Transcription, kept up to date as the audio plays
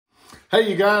Hey,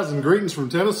 you guys, and greetings from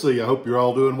Tennessee. I hope you're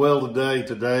all doing well today.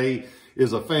 Today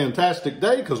is a fantastic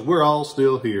day because we're all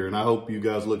still here, and I hope you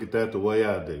guys look at that the way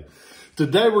I do.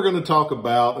 Today, we're going to talk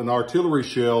about an artillery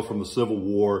shell from the Civil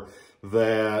War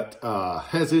that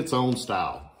has its own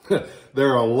style.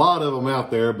 There are a lot of them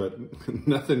out there, but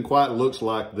nothing quite looks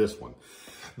like this one.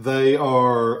 They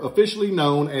are officially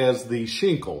known as the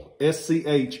Schenkl,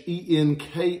 S-C-H-E-N-K-L,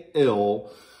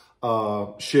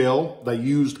 shell. They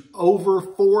used over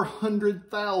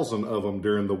 400,000 of them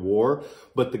during the war,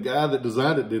 but the guy that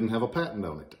designed it didn't have a patent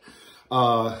on it.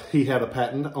 He had a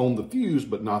patent on the fuse,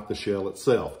 but not the shell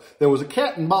itself. There was a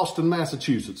cat in Boston,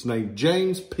 Massachusetts named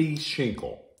James P.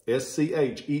 Schenkl,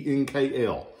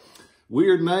 S-C-H-E-N-K-L.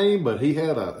 Weird name, but he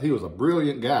was a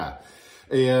brilliant guy.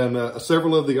 And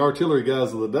several of the artillery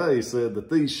guys of the day said that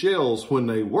these shells, when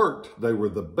they worked, they were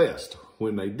the best.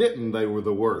 When they didn't, they were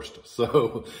the worst.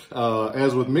 So,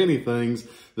 as with many things,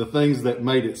 the things that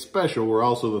made it special were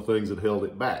also the things that held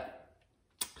it back.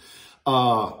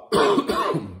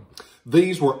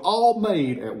 These were all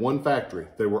made at one factory.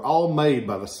 They were all made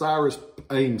by the Cyrus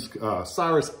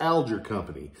Alger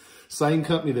Company, same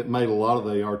company that made a lot of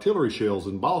the artillery shells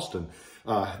in Boston.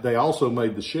 They also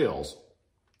made the shells.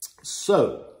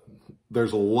 So,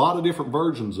 there's a lot of different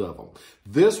versions of them.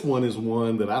 This one is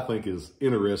one that I think is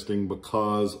interesting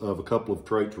because of a couple of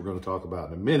traits we're going to talk about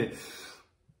in a minute.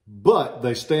 But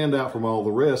they stand out from all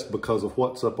the rest because of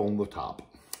what's up on the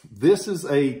top. This is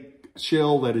a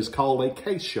shell that is called a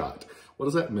case shot. What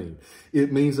does that mean?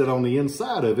 It means that on the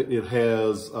inside of it, it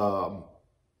has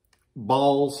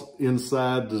balls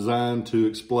inside designed to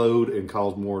explode and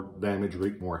cause more damage,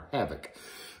 wreak more havoc.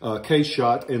 Case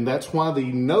shot, and that's why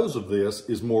the nose of this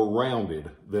is more rounded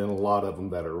than a lot of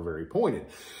them that are very pointed.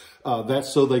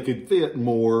 That's so they could fit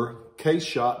more case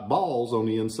shot balls on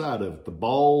the inside of it. The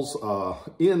balls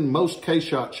in most case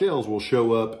shot shells will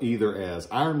show up either as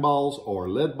iron balls or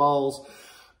lead balls.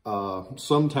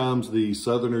 Sometimes the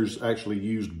Southerners actually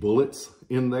used bullets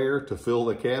in there to fill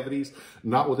the cavities,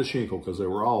 not with a Schenkl because they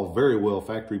were all very well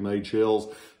factory-made shells.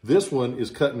 This one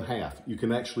is cut in half. You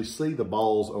can actually see the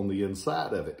balls on the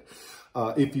inside of it.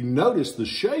 If you notice the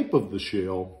shape of the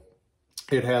shell,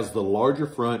 it has the larger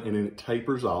front and then it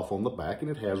tapers off on the back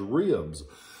and it has ribs.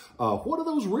 What are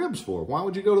those ribs for? Why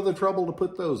would you go to the trouble to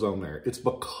put those on there? It's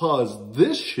because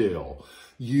this shell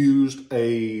used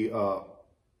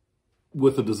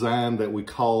with a design that we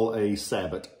call a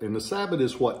sabot. And the sabot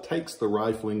is what takes the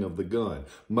rifling of the gun.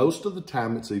 Most of the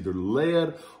time it's either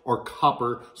lead or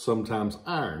copper, sometimes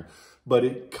iron, but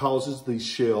it causes the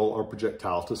shell or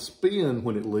projectile to spin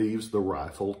when it leaves the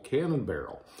rifle cannon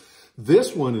barrel.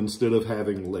 This one, instead of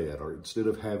having lead or instead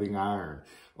of having iron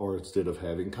or instead of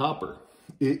having copper,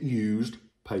 it used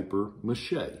paper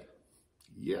mache.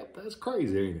 Yep, that's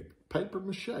crazy, ain't it? Paper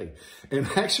mache. And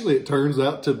actually it turns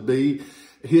out to be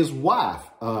his wife,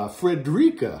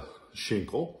 Frederica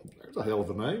Schenkl, there's a hell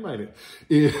of a name, ain't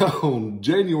it? On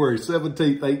January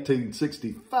 17th,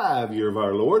 1865, year of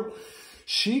our Lord,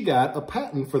 she got a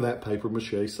patent for that paper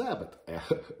mache sabot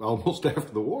almost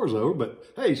after the war's over, but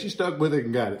hey, she stuck with it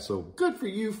and got it. So good for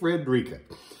you, Frederica.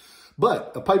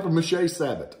 But a paper mache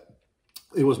sabot,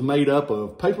 it was made up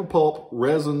of paper pulp,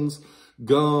 resins,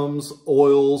 gums,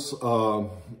 oils,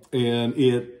 and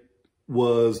it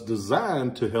was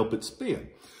designed to help it spin.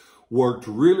 Worked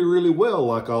really, really well,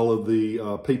 like all of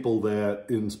the people that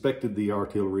inspected the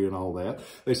artillery and all that.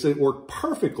 They said it worked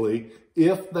perfectly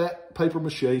if that paper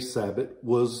mache sabot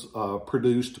was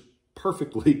produced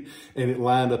perfectly and it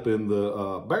lined up in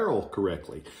the barrel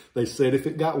correctly. They said if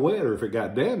it got wet or if it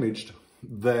got damaged,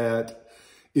 that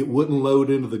it wouldn't load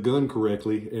into the gun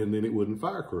correctly and then it wouldn't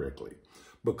fire correctly.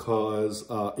 Because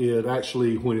it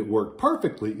actually, when it worked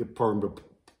perfectly, it formed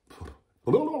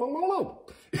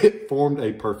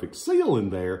a perfect seal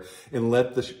in there and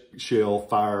let the shell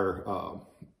fire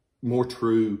more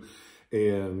true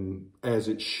and as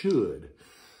it should.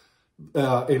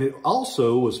 And it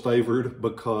also was favored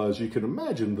because you can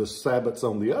imagine the sabots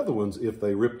on the other ones, if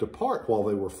they ripped apart while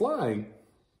they were flying,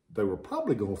 they were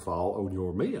probably going to fall on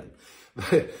your men.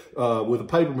 With a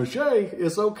paper mache,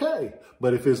 it's okay.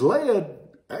 But if it's lead,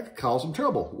 that could cause some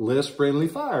trouble. Less friendly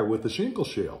fire with the Schenkl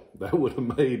shell. That would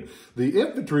have made the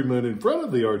infantryman in front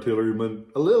of the artilleryman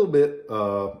a little bit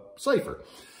safer.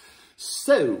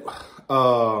 So,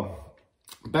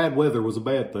 bad weather was a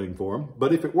bad thing for them.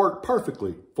 But if it worked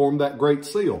perfectly, formed that great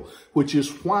seal, which is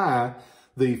why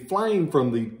the flame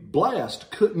from the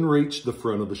blast couldn't reach the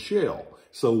front of the shell.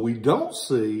 So we don't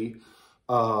see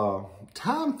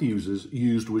time fuses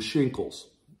used with Schenkls.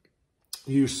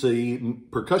 You see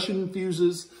percussion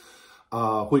fuses,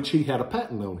 which he had a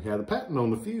patent on. He had a patent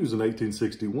on the fuse in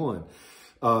 1861.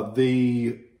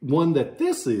 The one that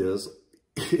this is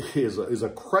a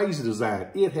crazy design.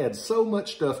 It had so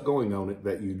much stuff going on it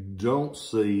that you don't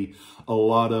see a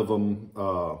lot of them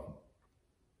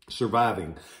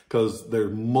surviving, because there are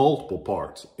multiple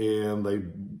parts and they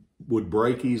would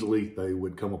break easily. They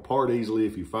would come apart easily.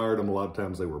 If you fired them, a lot of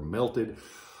times they were melted.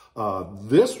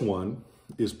 This one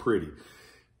is pretty.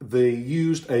 They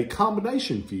used a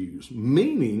combination fuse,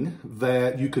 meaning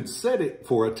that you could set it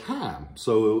for a time.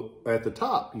 So at the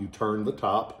top, you turn the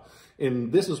top,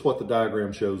 and this is what the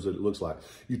diagram shows that it looks like.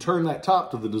 You turn that top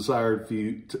to the desired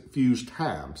fuse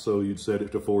time. So you'd set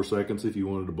it to 4 seconds if you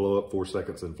wanted to blow up 4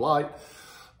 seconds in flight,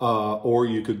 or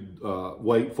you could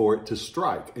wait for it to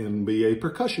strike and be a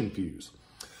percussion fuse.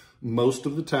 Most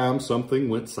of the time, something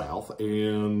went south,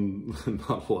 and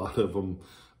not a lot of them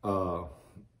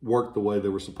worked the way they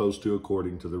were supposed to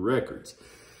according to the records.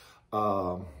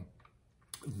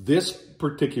 This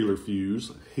particular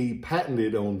fuse, he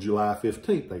patented on July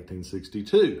 15th,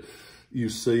 1862. You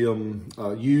see them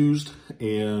used,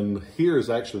 and here is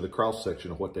actually the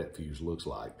cross-section of what that fuse looks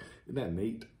like. Isn't that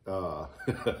neat?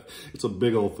 It's a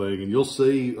big old thing, and you'll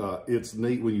see it's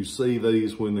neat when you see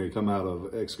these when they come out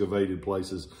of excavated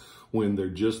places. When they're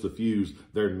just the fuse,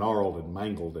 they're gnarled and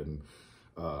mangled, and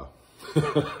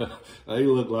they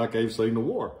look like they've seen the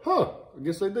war. Huh, I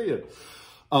guess they did.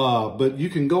 But you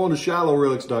can go on to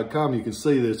ShilohRelics.com. You can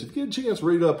see this. If you get a chance,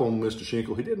 read up on Mr.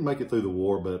 Schenkl. He didn't make it through the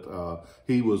war, but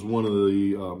he was one of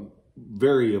the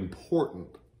very important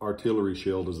artillery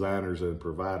shell designers and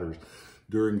providers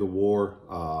during the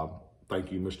war.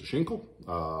 Thank you, Mr. Schenkl.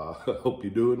 Hope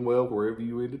you're doing well wherever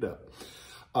you ended up.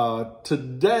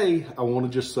 Today, I want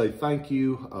to just say thank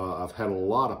you. I've had a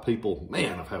lot of people,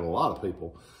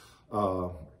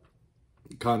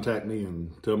 contact me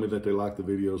and tell me that they like the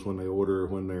videos when they order,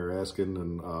 when they're asking.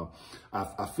 And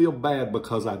I feel bad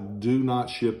because I do not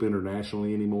ship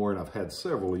internationally anymore. And I've had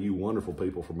several of you wonderful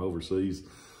people from overseas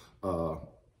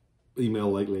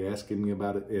email lately asking me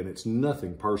about it. And it's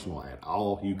nothing personal at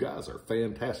all. You guys are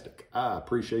fantastic. I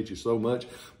appreciate you so much.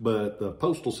 But the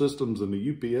postal systems and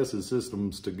the UPS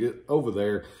systems to get over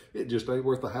there, it just ain't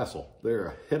worth the hassle. They're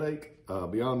a headache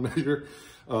beyond measure.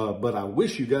 But I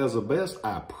wish you guys the best.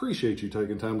 I appreciate you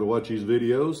taking time to watch these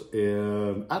videos,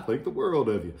 and I think the world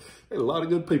of you. There's a lot of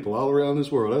good people all around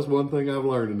this world. That's one thing I've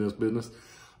learned in this business.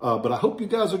 But I hope you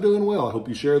guys are doing well. I hope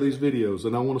you share these videos,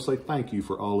 and I want to say thank you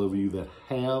for all of you that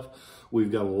have.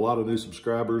 We've got a lot of new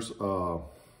subscribers.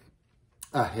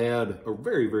 I had a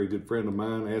very, very good friend of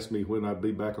mine ask me when I'd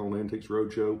be back on Antiques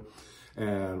Roadshow,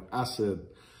 and I said,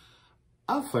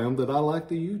 I found that I like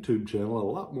the YouTube channel a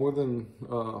lot more than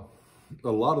a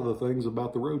lot of the things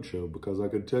about the Roadshow, because I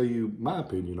could tell you my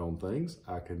opinion on things.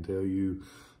 I can tell you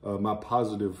my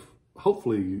positive,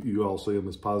 hopefully you all see them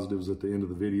as positives at the end of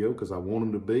the video, because I want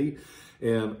them to be,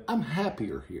 and I'm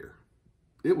happier here.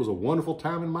 It was a wonderful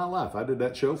time in my life. I did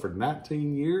that show for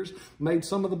 19 years, made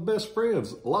some of the best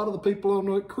friends. A lot of the people on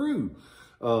the crew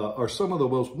are some of the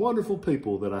most wonderful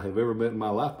people that I have ever met in my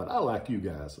life, but I like you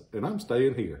guys, and I'm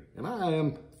staying here, and I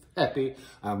am happy.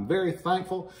 I'm very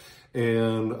thankful,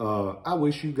 and I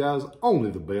wish you guys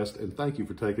only the best, and thank you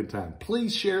for taking time.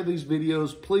 Please share these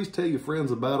videos. Please tell your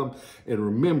friends about them, and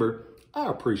remember, I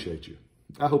appreciate you.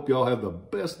 I hope y'all have the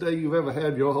best day you've ever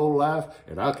had your whole life,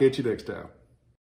 and I'll catch you next time.